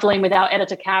reshuffling with our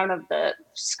editor, Karen, of the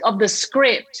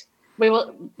script,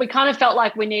 we kind of felt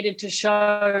like we needed to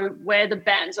show where the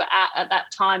bands were at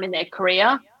that time in their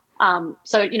career.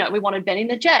 So, we wanted Benny and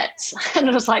the Jets, and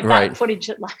it was like that footage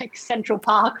at like Central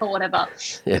Park or whatever.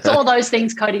 Yeah. So all those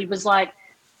things, Cody was like,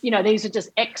 these are just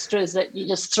extras that you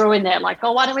just threw in there, like,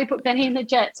 oh, why don't we put Benny and the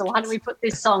Jets, or why don't we put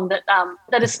this song that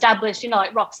established,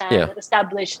 like Roxanne, that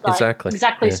established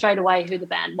exactly straight away who the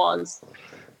band was.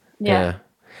 Yeah.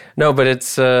 No, but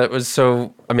it was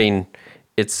so. I mean,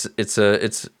 it's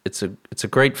a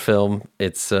great film.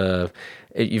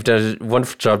 You've done a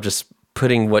wonderful job just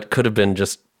putting what could have been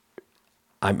just,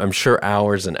 I'm sure,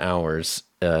 hours and hours,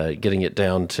 getting it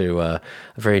down to a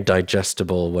very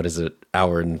digestible, what is it,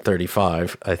 hour and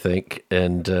 35, I think.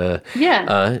 And,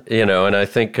 and I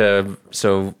think,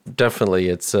 so definitely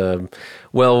it's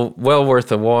well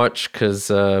worth a watch because,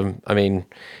 and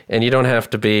you don't have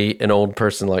to be an old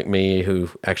person like me who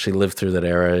actually lived through that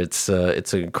era. It's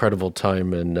an incredible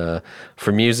time and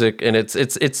for music, and it's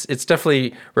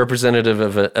definitely representative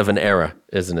of an era,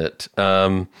 isn't it?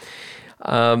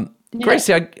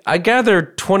 Gracie, I gather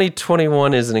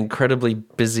 2021 is an incredibly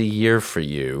busy year for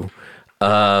you.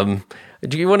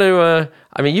 Do you want to,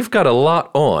 you've got a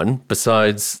lot on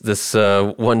besides this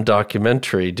one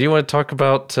documentary. Do you want to talk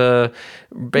about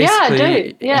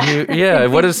basically? Yeah, I do. Yeah.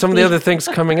 What are some of the other things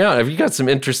coming out? Have you got some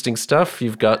interesting stuff?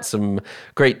 You've got some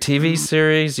great TV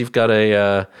series. You've got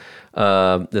a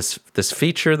this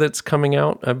feature that's coming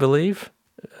out, I believe.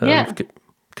 Yeah.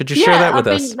 Could you share that with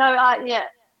us?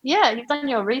 Yeah, you've done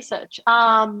your research.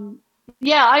 I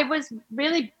was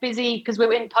really busy because we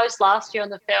were in post last year on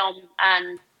the film,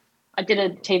 and I did a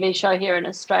TV show here in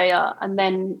Australia, and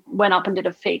then went up and did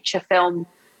a feature film,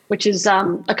 which is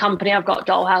a company I've got,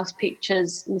 Dollhouse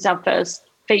Pictures. It's our first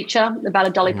feature about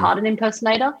a Dolly Parton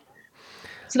impersonator.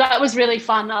 So that was really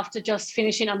fun after just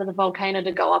finishing Under the Volcano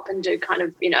to go up and do kind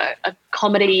of, a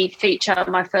comedy feature,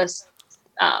 my first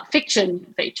fiction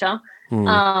feature.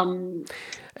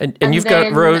 And you've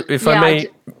got Rose. If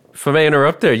I may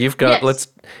interrupt there, you've got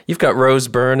you've got Rose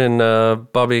Byrne and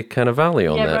Bobby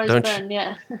Cannavale on that, Rose don't Byrne, you?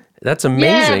 Yeah, that's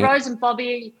amazing. Yeah, Rose and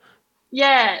Bobby.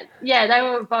 Yeah, they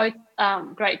were both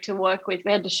great to work with.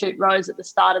 We had to shoot Rose at the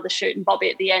start of the shoot and Bobby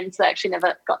at the end, so they actually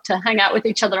never got to hang out with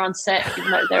each other on set,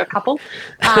 even though they're a couple.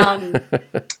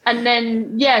 And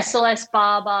then, Celeste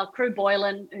Barber, Crew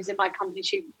Boylan, who's in my company,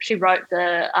 she wrote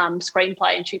the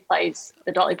screenplay and she plays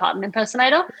the Dolly Parton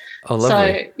impersonator. Oh,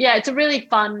 lovely. So, it's a really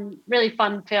fun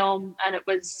film, and it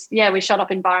was, we shot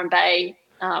up in Byron Bay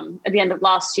at the end of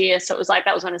last year. So it was like,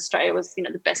 that was when Australia was,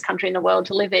 the best country in the world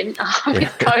to live in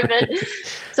with COVID.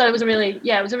 So it was a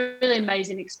really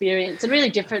amazing experience, and really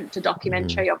different to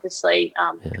documentary, obviously,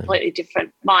 completely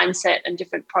different mindset and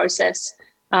different process,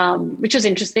 which was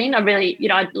interesting. I really,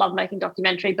 I love making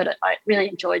documentary, but I really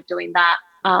enjoyed doing that.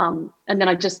 And then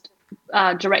I just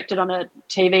directed on a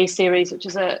TV series, which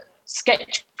is a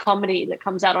sketch comedy that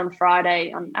comes out on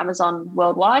Friday on Amazon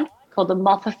worldwide called The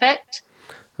Moth Effect.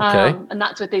 Okay. And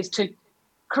that's with these two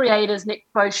creators, Nick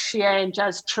Boshier and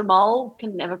Jazz Tremol,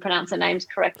 can never pronounce their names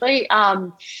correctly, who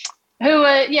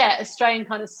are, Australian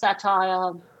kind of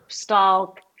satire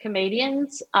style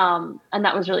comedians. And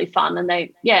that was really fun. And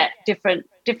they, different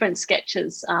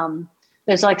sketches.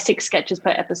 There's like 6 sketches per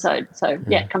episode. So,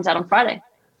 it comes out on Friday.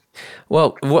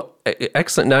 Well,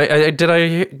 excellent. Now, did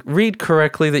I read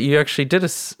correctly that you actually did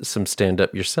some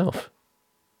stand-up yourself?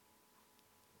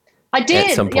 I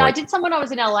did. I did some when I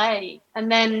was in LA,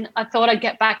 and then I thought I'd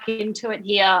get back into it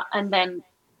here, and then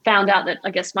found out that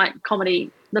I guess my comedy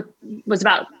was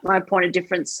about my point of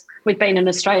difference with being an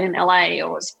Australian in LA,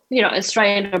 or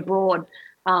Australian abroad.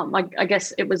 I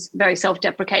guess it was very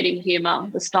self-deprecating humor,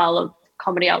 the style of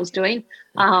comedy I was doing.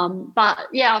 But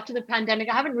after the pandemic,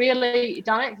 I haven't really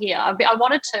done it here. I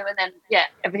wanted to, and then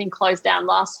everything closed down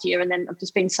last year, and then I've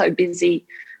just been so busy.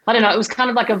 I don't know. It was kind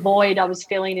of like a void I was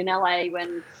feeling in LA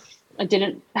when I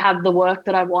didn't have the work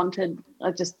that I wanted.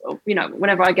 I just,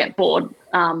 whenever I get bored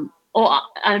or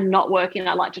I'm not working,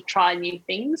 I like to try new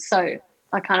things. So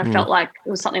I kind of felt like it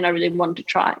was something I really wanted to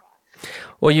try.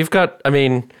 Well, you've got,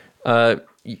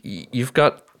 you've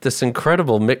got this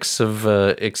incredible mix of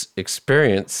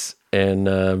experience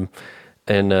and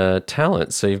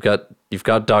talent. So you've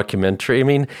got documentary. I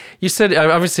mean, you said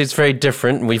obviously it's very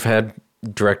different. We've had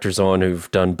directors on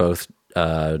who've done both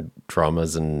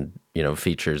dramas and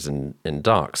features and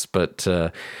docs, but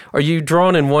are you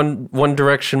drawn in one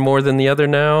direction more than the other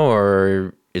now,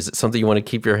 or is it something you want to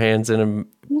keep your hands in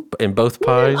both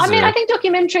pies? I think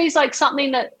documentary is like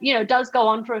something that does go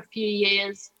on for a few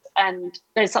years, and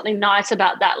there's something nice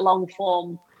about that long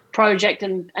form project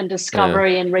and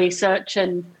discovery and research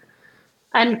and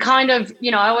kind of,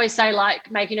 I always say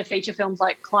like making a feature film's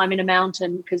like climbing a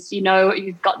mountain, because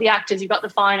you've got the actors, you've got the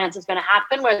finance, it's going to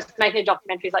happen, whereas making a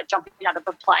documentary is like jumping out of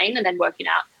a plane and then working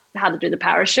out how to do the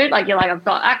parachute. Like you're like, I've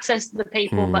got access to the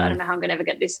people, but I don't know how I'm going to ever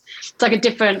get this. It's like a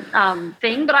different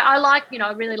thing. But I like, you know,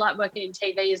 I really like working in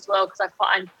TV as well, because I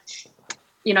find,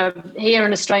 you know, here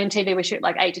in Australian TV, we shoot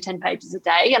like 8 to 10 pages a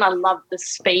day, and I love the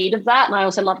speed of that. And I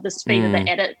also love the speed of the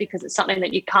edit, because it's something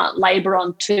that you can't labor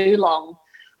on too long.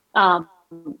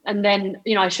 And then,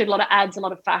 you know, I shoot a lot of ads, a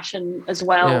lot of fashion as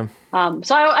well. Yeah.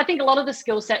 So I think a lot of the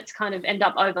skill sets kind of end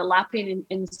up overlapping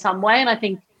in some way. And I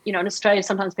think, you know, in Australia,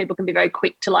 sometimes people can be very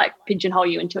quick to like pigeonhole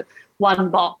you into one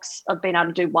box of being able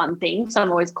to do one thing. So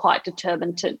I'm always quite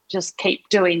determined to just keep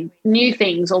doing new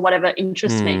things or whatever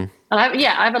interests me. And I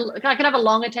can have a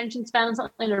long attention span and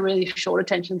something, and a really short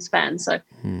attention span. So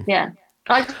yeah,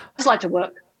 I just like to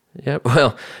work. Yeah,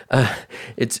 well,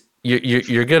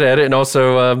 You're good at it, and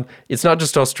also it's not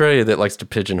just Australia that likes to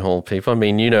pigeonhole people. I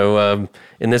mean, you know,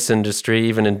 in this industry,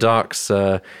 even in docs,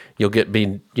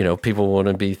 people want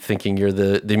to be thinking you're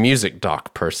the music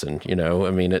doc person. You know,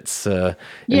 I mean, it's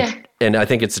and I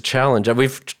think it's a challenge.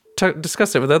 We've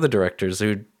discussed it with other directors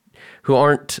who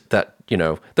aren't that. You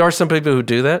know, there are some people who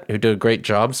do that, who do a great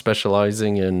job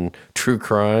specializing in true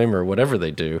crime or whatever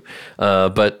they do,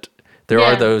 but there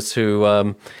are those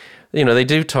who. You know, they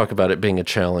do talk about it being a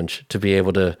challenge to be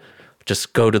able to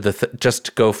just go to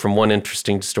just go from one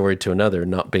interesting story to another,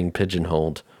 not being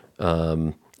pigeonholed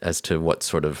as to what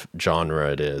sort of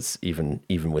genre it is, even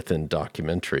within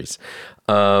documentaries.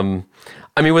 I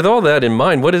mean, with all that in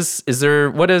mind, what is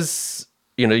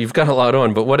you know, you've got a lot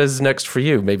on, but what is next for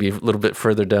you? Maybe a little bit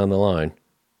further down the line.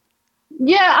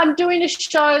 Yeah, I'm doing a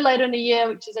show later in the year,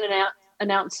 which isn't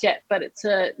announced yet, but it's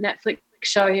a Netflix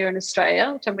show here in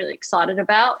Australia, which I'm really excited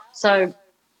about. So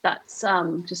that's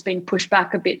just been pushed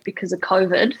back a bit because of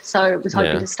COVID. So it was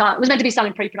hoping to start. It was meant to be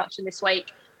starting pre-production this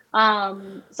week. So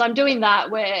I'm doing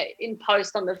that. We're in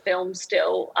post on the film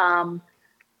still.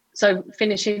 So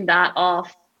finishing that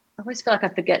off. I always feel like I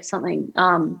forget something.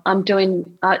 I'm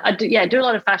doing. I do a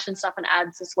lot of fashion stuff and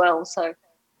ads as well. So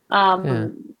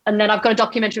and then I've got a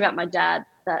documentary about my dad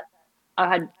that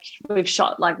we've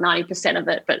shot like 90% of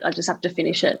it, but I just have to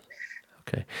finish it.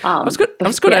 Okay. I was going to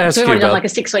ask you about done like a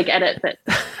 6-week edit, but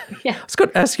yeah. I was going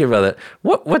to ask you about that.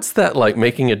 What's that like,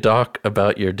 making a doc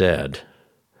about your dad?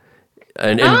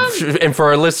 And for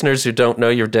our listeners who don't know,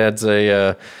 your dad's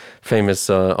a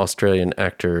famous Australian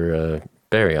actor,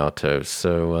 Barry Otto.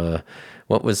 So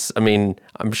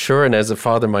I'm sure, and as a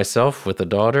father myself with a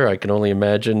daughter, I can only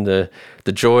imagine the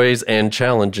joys and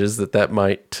challenges that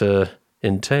might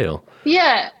entail.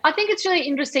 Yeah, I think it's really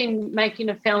interesting making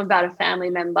a film about a family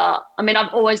member. I mean,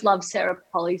 I've always loved Sarah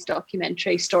Polley's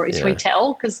documentary Stories We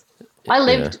Tell, because I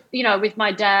lived, you know, with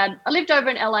my dad. I lived over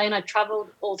in LA and I traveled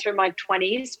all through my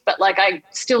 20s, but like I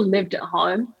still lived at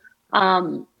home.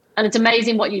 And it's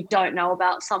amazing what you don't know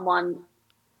about someone,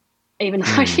 even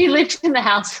though you lived in the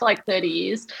house for like 30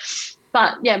 years.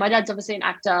 But yeah, my dad's obviously an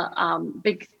actor,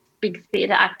 big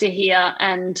theatre actor here.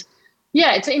 And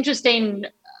yeah, it's interesting.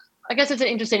 I guess it's an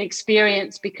interesting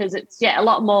experience because it's a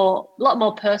lot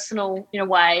more personal in a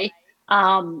way,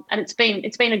 and it's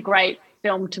been a great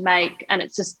film to make, and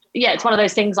it's just it's one of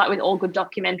those things like with all good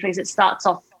documentaries, it starts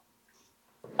off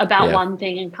about one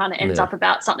thing and kind of ends up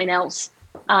about something else.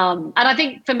 And I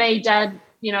think for me, Dad,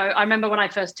 you know, I remember when I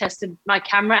first tested my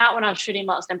camera out when I was shooting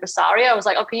Last Impresario, I was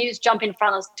like, oh, can you just jump in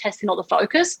front? I was testing all the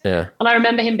focus, and I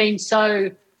remember him being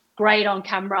so great on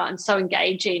camera and so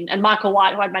engaging. And Michael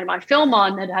White, who I'd made my film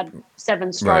on, had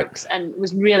 7 strokes, and it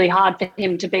was really hard for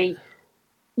him to be,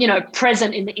 you know,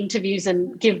 present in the interviews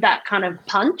and give that kind of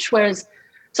punch. Whereas,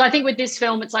 so I think with this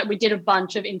film, it's like we did a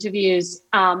bunch of interviews,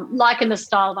 like in the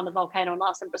style of Under the Volcano and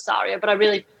Last Impresario, but I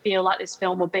really feel like this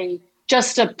film will be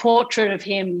just a portrait of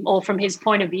him, or from his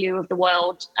point of view of the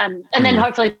world. And then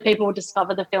hopefully people will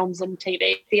discover the films and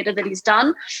TV theatre that he's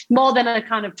done, more than a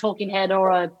kind of talking head or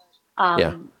a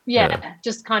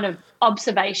just kind of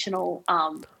observational,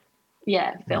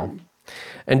 film.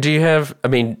 And do you have, I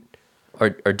mean, or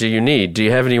do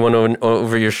you have anyone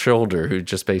over your shoulder who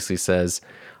just basically says,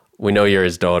 we know you're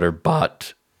his daughter,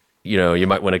 but, you know, you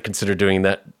might want to consider doing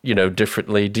that, you know,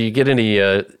 differently? Do you get any,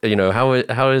 you know, how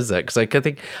is that? Because I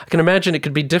can imagine it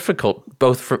could be difficult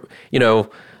both for, you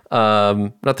know,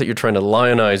 not that you're trying to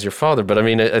lionize your father, but I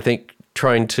mean, I think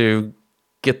trying to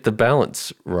get the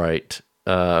balance right.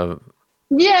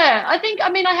 Yeah, I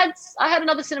had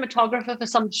another cinematographer for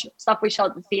some stuff we shot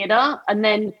at the theatre, and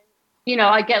then, you know,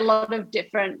 I get a lot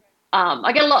different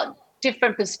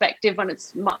perspective when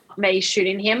it's me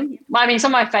shooting him. I mean,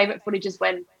 some of my favourite footage is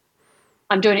when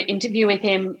I'm doing an interview with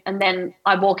him and then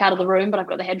I walk out of the room, but I've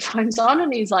got the headphones on,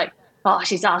 and he's like, oh,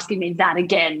 she's asking me that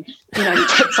again. You know, he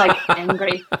gets like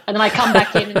angry. And then I come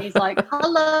back in and he's like,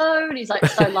 hello. And he's like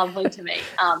so lovely to me.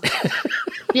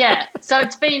 Yeah, so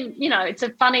it's been, it's a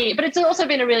funny, but it's also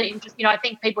been a really interesting, I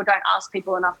think people don't ask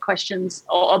people enough questions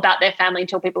about their family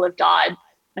until people have died.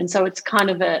 And so it's kind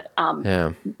of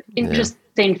a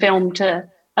interesting film to,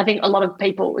 I think a lot of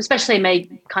people, especially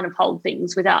me, kind of hold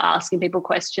things without asking people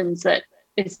questions that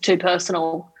it's too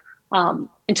personal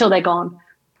until they're gone.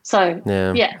 So,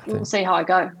 we'll see how I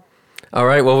go. All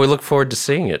right. Well, we look forward to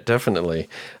seeing it, definitely.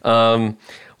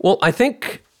 Well, I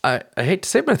think, I hate to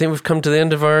say it, but I think we've come to the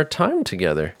end of our time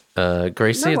together.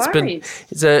 Gracie,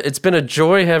 it's been a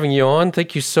joy having you on.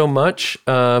 Thank you so much.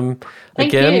 Thank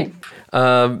you.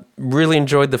 Really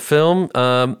enjoyed the film.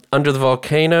 Under the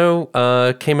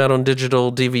Volcano came out on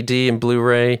digital DVD and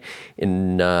Blu-ray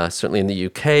certainly in the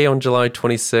UK on July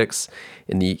 26th.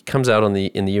 Comes out in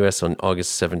the US on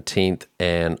August 17th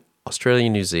and Australia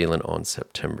and New Zealand on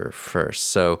September 1st.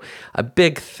 So a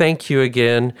big thank you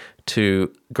again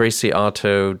to Gracie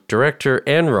Otto, director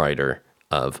and writer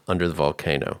of Under the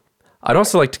Volcano. I'd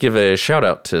also like to give a shout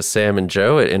out to Sam and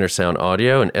Joe at Intersound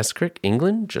Audio in Escrick,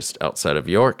 England, just outside of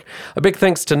York. A big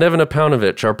thanks to Nevin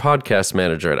Apaunovich, our podcast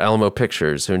manager at Alamo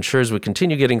Pictures, who ensures we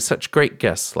continue getting such great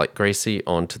guests like Gracie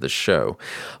onto the show.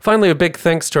 Finally, a big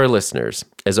thanks to our listeners.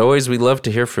 As always, we love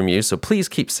to hear from you, so please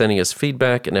keep sending us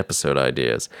feedback and episode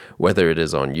ideas, whether it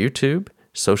is on YouTube,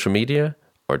 social media,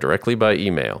 or directly by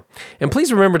email. And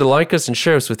please remember to like us and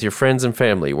share us with your friends and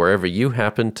family wherever you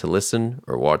happen to listen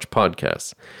or watch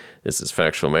podcasts. This is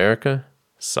Factual America,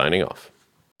 signing off.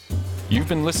 You've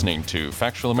been listening to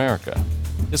Factual America.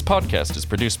 This podcast is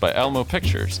produced by Alamo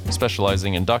Pictures,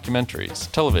 specializing in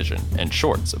documentaries, television, and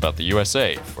shorts about the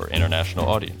USA for international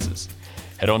audiences.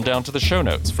 Head on down to the show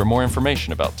notes for more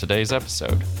information about today's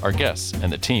episode, our guests,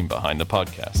 and the team behind the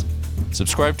podcast.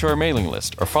 Subscribe to our mailing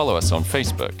list or follow us on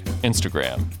Facebook,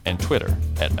 Instagram, and Twitter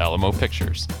at Alamo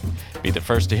Pictures. Be the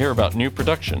first to hear about new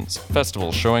productions,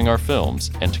 festivals showing our films,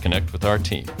 and to connect with our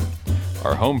team.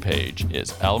 Our homepage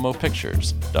is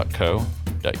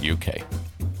alamopictures.co.uk.